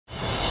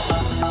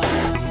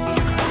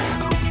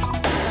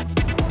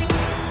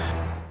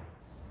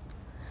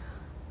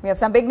We have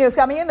some big news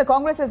coming in. The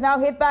Congress has now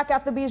hit back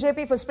at the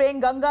BJP for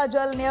spraying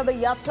Gangajal near the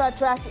Yatra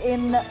track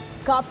in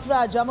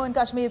Katra. Jammu and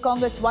Kashmir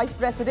Congress Vice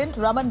President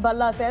Raman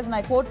Balla says, and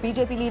I quote,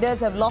 BJP leaders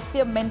have lost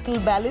their mental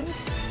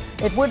balance.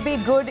 It would be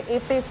good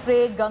if they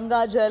spray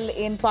Gangajal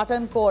in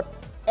Pathankot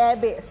Air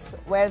Base,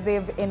 where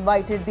they've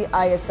invited the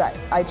ISI.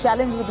 I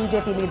challenge the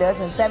BJP leaders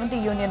and 70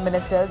 union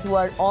ministers who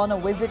are on a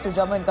visit to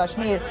Jammu and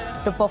Kashmir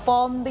to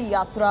perform the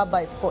Yatra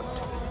by foot.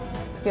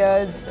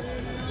 Here's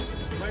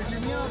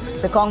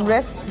the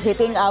Congress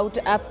hitting out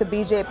at the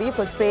BJP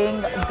for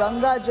spraying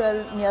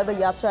Gangajal near the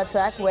Yatra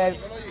track, where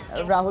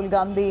Rahul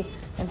Gandhi,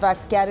 in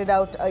fact, carried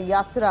out a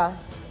Yatra.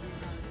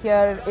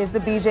 Here is the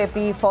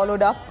BJP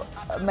followed up,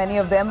 many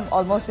of them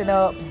almost in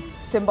a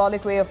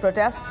symbolic way of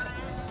protest,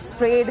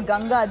 sprayed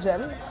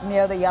Gangajal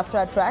near the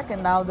Yatra track,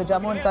 and now the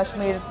Jammu and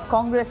Kashmir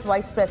Congress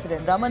Vice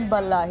President Raman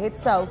Balla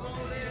hits out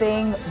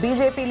saying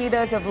BJP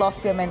leaders have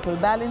lost their mental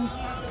balance.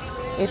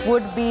 It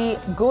would be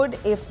good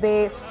if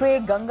they spray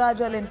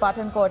Gangajal in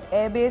Pathankot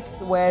Air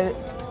Base, where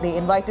they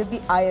invited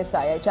the ISI.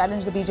 I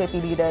challenge the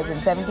BJP leaders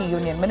and 70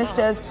 union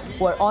ministers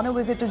who are on a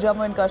visit to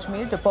Jammu and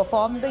Kashmir to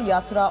perform the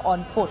Yatra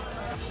on foot.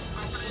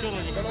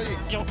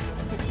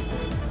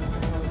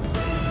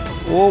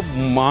 वो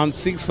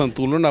मानसिक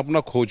संतुलन अपना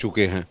खो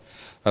चुके हैं।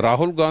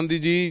 राहुल गांधी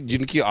जी,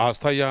 जिनकी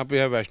आस्था यहाँ पे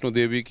है वैष्णो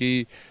देवी की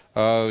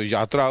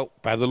यात्रा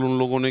पैदल उन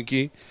लोगों ने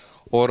की,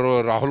 और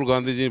राहुल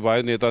गांधी जी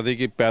वायद नेता थे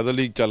कि पैदल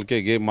ही चल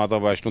के गए माता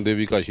वैष्णो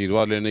देवी का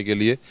आशीर्वाद लेने के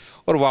लिए,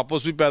 और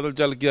वापस भी पैदल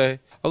चल के आए।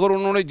 अगर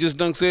उन्होंने जिस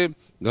ढंग से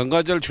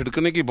गंगाजल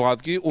छिड़कने की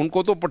बात की,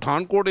 उनको तो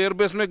पठानकोट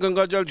एयरबेस में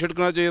गंगाजल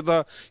छिड़कना चाहिए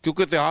था,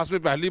 क्योंकि इतिहास में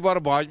पहली बार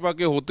भाजपा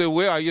के होते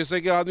हुए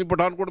आईएसआई के आदमी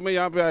पठानकोट में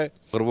यहाँ पे आए।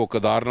 और वो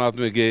केदारनाथ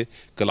में गए,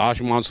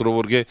 कैलाश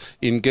मानसरोवर गए,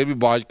 इनके भी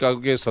भाजपा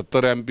के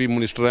 70 MP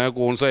मिनिस्टर हैं,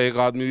 कौन सा एक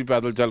आदमी भी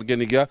पैदल चल के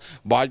नहीं गया।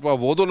 भाजपा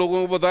वो तो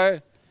लोगों को बताए।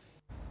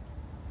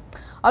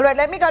 All right,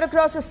 let me cut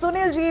across to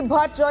Sunil G.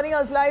 Bhatt joining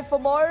us live for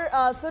more.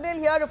 Sunil,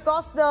 here, of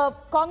course, the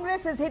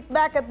Congress has hit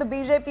back at the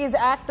BJP's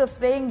act of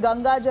spraying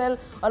Gangajal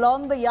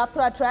along the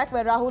Yatra track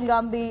where Rahul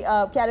Gandhi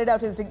carried out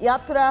his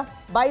Yatra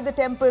by the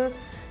temple.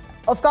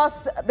 Of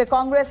course, the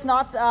Congress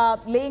not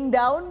laying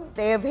down.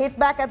 They have hit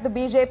back at the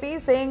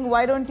BJP saying,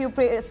 why don't you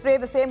spray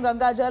the same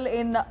Gangajal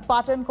in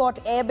Pathankot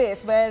Air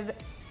Base, where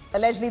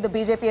allegedly the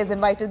BJP has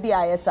invited the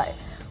ISI.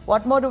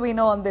 What more do we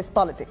know on this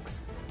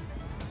politics?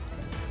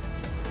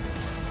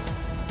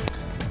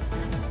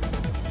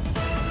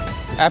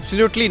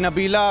 Absolutely,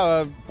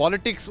 Nabila.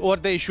 Politics over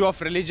the issue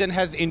of religion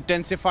has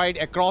intensified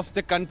across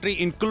the country,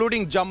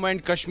 including Jammu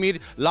and Kashmir.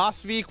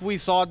 Last week, we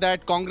saw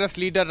that Congress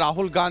leader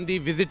Rahul Gandhi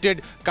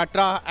visited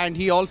Katra, and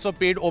he also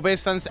paid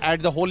obeisance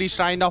at the holy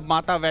shrine of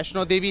Mata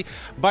Vaishno Devi.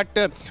 But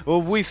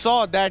we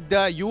saw that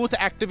the youth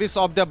activists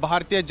of the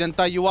Bharatiya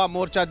Janata Yuva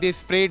Morcha, they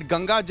sprayed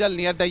Gangajal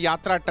near the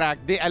Yatra track.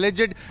 They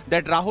alleged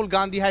that Rahul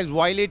Gandhi has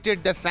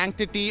violated the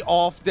sanctity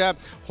of the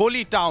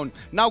holy town.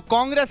 Now,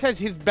 Congress has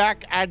hit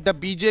back at the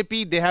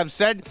BJP. They have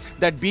said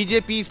that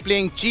BJP is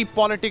playing cheap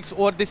politics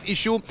over this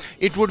issue.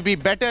 It would be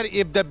better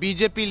if the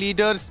BJP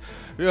leaders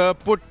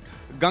put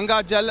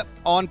Gangajal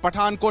on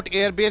Pathankot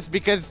Air Base,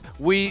 because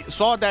we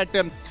saw that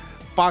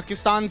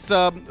Pakistan's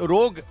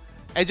rogue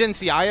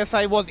agency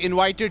ISI was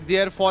invited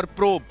there for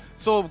probe.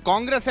 So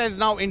Congress has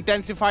now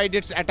intensified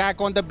its attack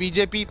on the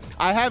BJP.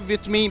 I have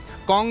with me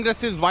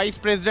Congress's Vice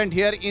President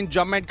here in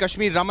Jammu and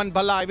Kashmir, Raman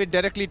Balla. I will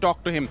directly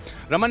talk to him.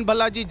 Raman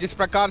Balla जी, जिस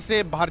प्रकार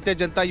से भारतीय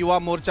जनता युवा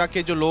मोर्चा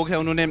के जो लोग हैं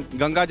उन्होंने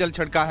गंगा जल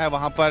छिड़का है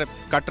वहां पर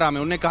कटरा में,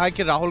 उन्होंने कहा है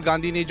कि राहुल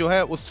गांधी ने जो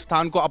है उस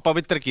स्थान को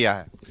अपवित्र किया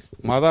है।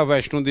 माता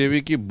वैष्णो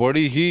देवी की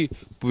बड़ी ही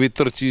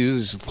पवित्र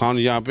चीज स्थान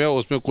यहाँ पे है,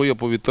 उसमें कोई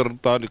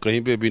अपवित्रता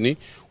कहीं पे भी नहीं।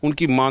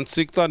 उनकी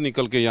मानसिकता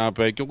निकल के यहाँ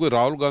पे है, क्योंकि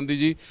राहुल गांधी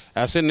जी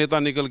ऐसे नेता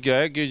निकल के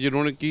आए कि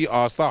जिन्होंने की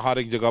आस्था हर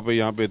एक जगह पे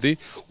यहाँ पे थी।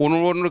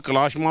 उन्होंने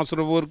कैलाश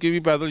मानसरोवर की भी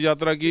पैदल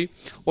यात्रा की,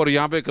 और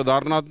यहाँ पे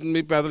केदारनाथ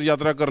में पैदल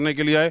यात्रा करने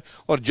के लिए आए,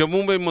 और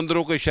जम्मू में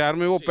मंदिरों के शहर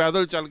में वो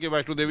पैदल चल के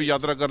वैष्णो देवी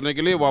यात्रा करने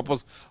के लिए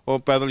वापस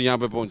पैदल यहाँ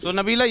पे पहुंचे। So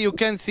Nabila, you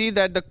can see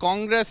that the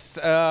Congress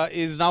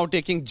is now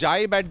taking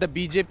jibe at the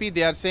BJP.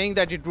 They are saying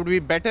that it would be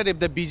better if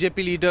the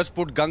BJP leaders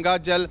put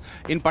Gangajal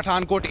in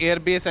Pathankot Air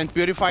Base and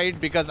Purified,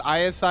 because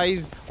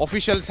ISI's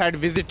officials had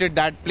visited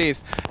that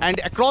place. And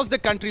across the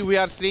country, we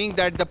are seeing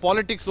that the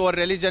politics over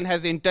religion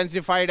has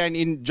intensified, and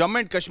in Jammu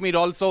and Kashmir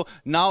also,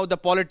 now the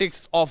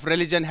politics of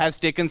religion has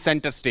taken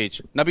center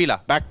stage.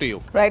 Nabila, back to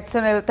you. Right,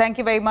 Sunil, thank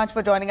you very much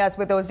for joining us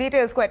with those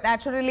details. Quite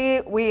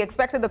naturally, we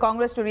expected the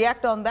Congress to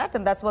react on that,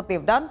 and that's what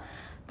they've done.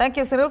 Thank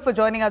you, Sunil, for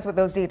joining us with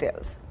those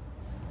details.